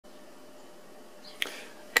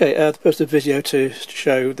Okay, the purpose of the video to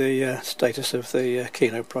show the status of the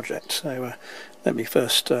Kino project. So let me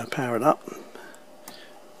first power it up.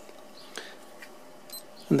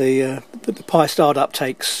 And the Pi startup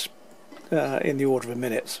takes in the order of a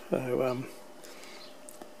minute. So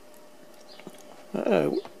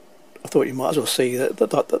I thought you might as well see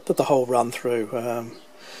the whole run through,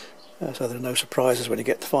 so there are no surprises when you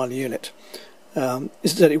get the final unit.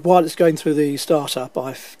 Incidentally, while it's going through the startup,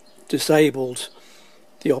 I've disabled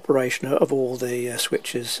the operation of all the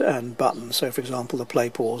switches and buttons. So, for example, the play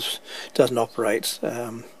pause doesn't operate.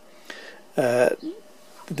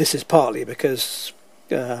 This is partly because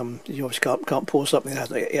you obviously can't pause something that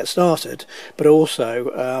hasn't yet started, but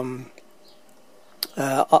also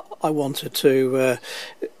I wanted to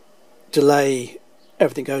delay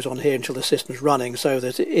everything goes on here until the system's running, so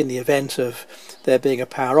that in the event of there being a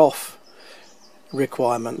power off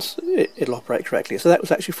requirement, it'll operate correctly. So that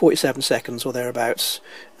was actually 47 seconds or thereabouts,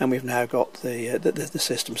 and we've now got the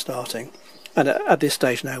system starting. And at this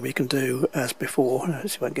stage now we can do as before.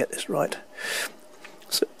 Let's see if I can get this right.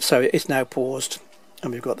 So it's now paused,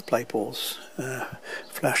 and we've got the play pause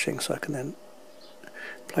flashing, so I can then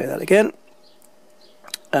play that again.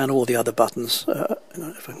 And all the other buttons,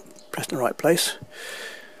 if I press in the right place.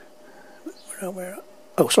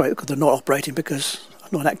 Oh, sorry, they're not operating because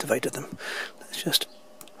I've not activated them. Let's just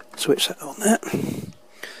switch that on there.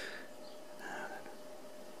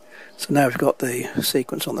 So now we've got the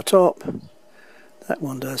sequence on the top. That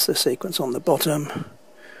one does the sequence on the bottom.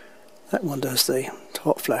 That one does the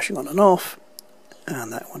top flashing on and off.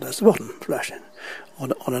 And that one does the bottom flashing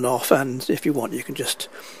on and off. And if you want, you can just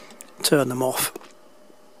turn them off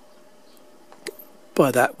by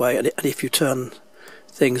that way, and if you turn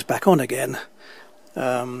things back on again,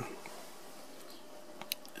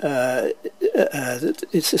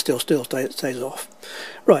 it still stays off.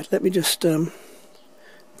 Right, let me just put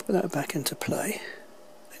that back into play.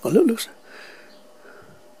 Hang on, look.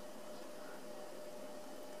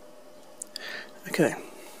 Okay.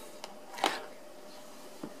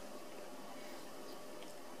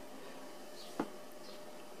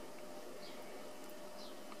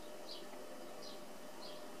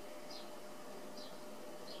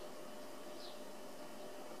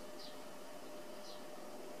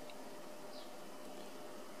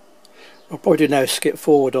 I'll probably do now skip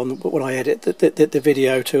forward on when I edit the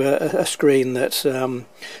video to a screen that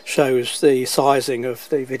shows the sizing of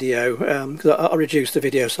the video, because I reduced the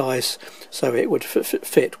video size so it would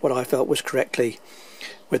fit what I felt was correctly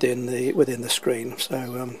within the screen.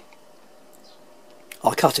 So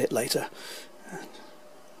I'll cut it later.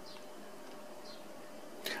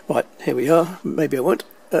 Right, here we are. Maybe I won't.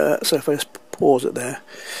 So if I just pause it there,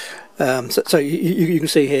 so you can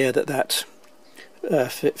see here that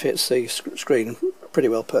fits the screen pretty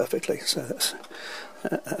well perfectly, so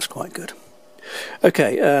that's quite good.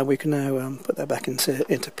 Okay, we can now put that back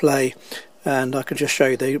into play, and I can just show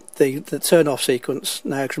you the turn off sequence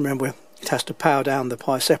now, because remember it has to power down the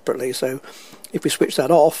Pi separately. So if we switch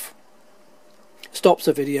that off, stops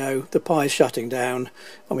the video, the Pi is shutting down,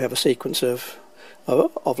 and we have a sequence of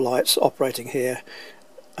lights operating here,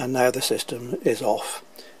 and now the system is off.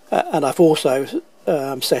 And I've also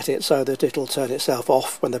set it so that it'll turn itself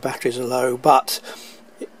off when the batteries are low, but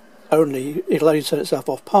it'll only turn itself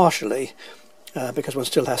off partially, because one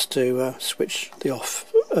still has to switch the off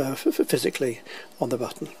physically on the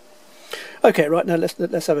button. Okay, right, now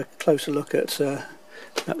let's have a closer look at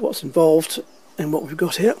what's involved in what we've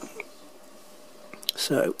got here.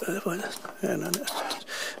 So if I let's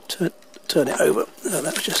turn it over. That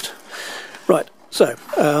was just right. So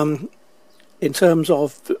in terms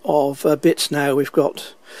of bits now, we've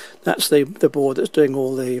got, that's the board that's doing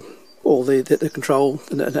all the control,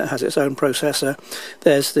 and it has its own processor.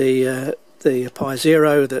 There's the Pi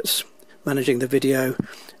 0 that's managing the video,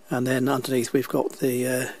 and then underneath we've got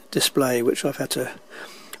the display, which I've had to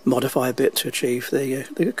modify a bit to achieve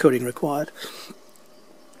the cooling required.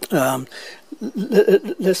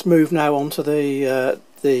 Let's move now on to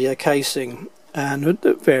the casing and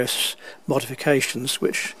the various modifications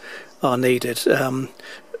which are needed.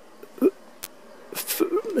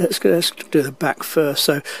 Let's do the back first.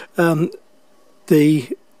 So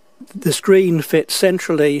the screen fits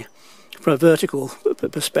centrally from a vertical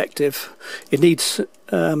perspective. It needs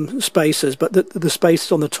spacers, but the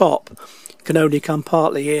spaces on the top can only come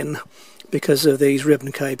partly in because of these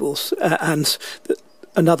ribbon cables, and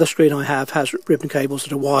another screen I have has ribbon cables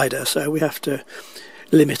that are wider, so we have to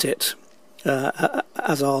limit it,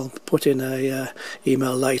 as I'll put in a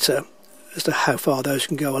email later as to how far those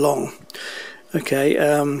can go along. Okay,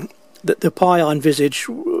 the Pi I envisage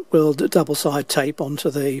will double side tape onto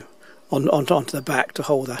the onto the back to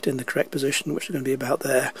hold that in the correct position, which is going to be about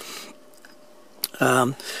there.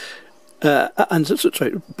 And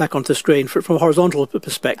sorry, back onto the screen. From a horizontal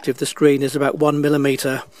perspective, the screen is about 1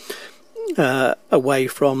 millimeter away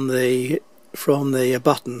from the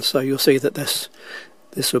button. So you'll see that this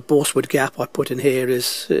sort of Borswood gap I put in here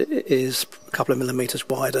is a couple of millimeters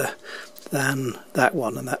wider than that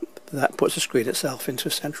one, and that puts the screen itself into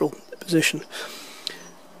a central position.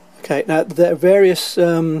 Okay, now there are various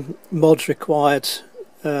mods required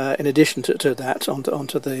in addition to that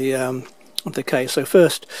onto the case. So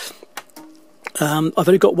first, I've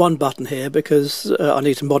only got one button here because I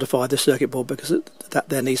need to modify the circuit board, because that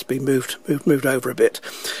there needs to be moved over a bit.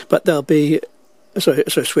 But there'll be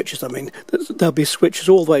switches. I mean, there'll be switches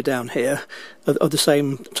all the way down here of the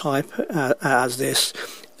same type as this,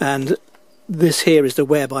 and this here is the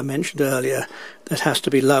web I mentioned earlier that has to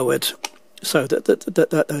be lowered so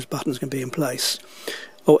that those buttons can be in place.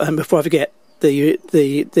 Oh, and before I forget,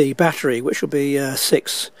 the battery, which will be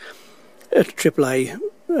 6 AAA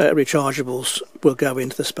rechargeables, will go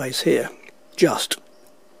into the space here, just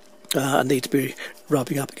and need to be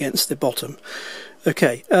rubbing up against the bottom.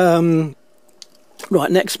 Okay,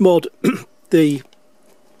 right, next mod. The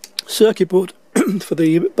circuit board for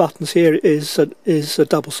the buttons here is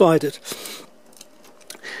double-sided,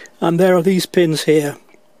 and there are these pins here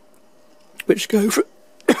which go from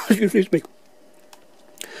excuse me.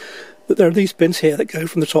 There are these pins here that go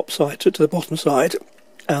from the top side to the bottom side,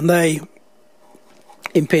 and they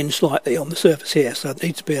impinge slightly on the surface here, so there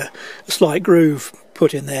needs to be a slight groove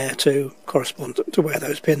put in there to correspond to where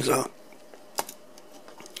those pins are.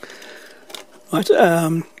 Right,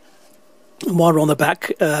 and while we're on the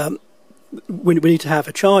back, we need to have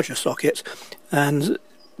a charger socket, and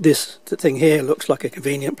this thing here looks like a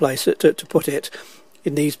convenient place to put it.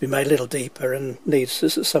 It needs to be made a little deeper and needs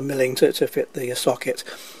some milling to fit the socket.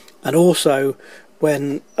 And also,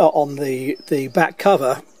 when on the back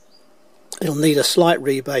cover, it'll need a slight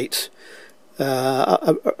rebate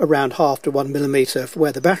around 0.5 to 1 millimeter for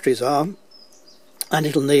where the batteries are, and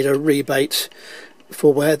it'll need a rebate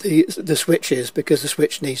for where the switch is, because the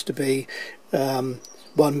switch needs to be 1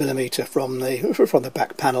 millimeter from the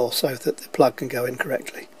back panel so that the plug can go in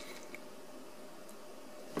correctly.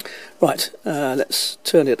 Right, let's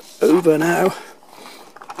turn it over now.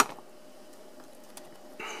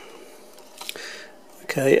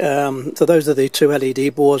 Okay, so those are the two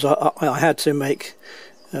LED boards. I had to make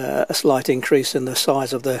a slight increase in the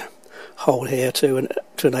size of the hole here to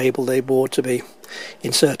enable the board to be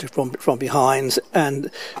inserted from behind, and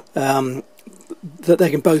that they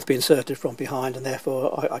can both be inserted from behind, and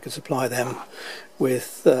therefore I can supply them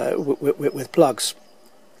with plugs.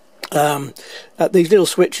 These little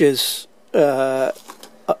switches were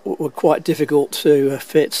quite difficult to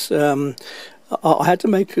fit. I had to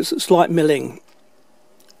make a slight milling,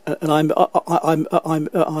 and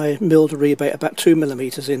I milled a rebate about 2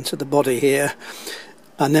 millimeters into the body here,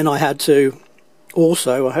 and then I had to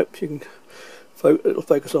also, I hope you can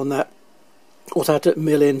focus on that, also had to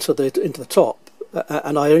mill into the top,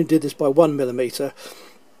 and I only did this by 1 millimeter.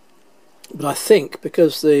 But I think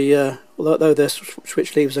because although their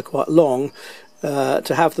switch leaves are quite long,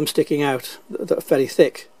 to have them sticking out fairly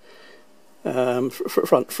thick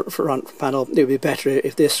front panel, it would be better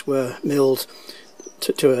if this were milled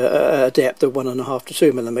to a depth of 1.5 to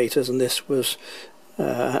 2 millimeters, and this was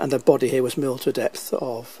and the body here was milled to a depth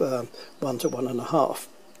of 1 to 1.5.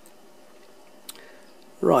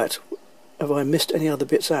 Right, have I missed any other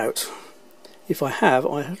bits out? If I have,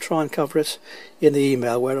 I'll try and cover it in the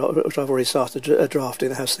email, which I've already started drafting,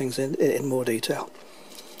 that has things in more detail.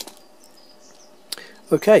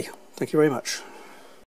 Okay, thank you very much.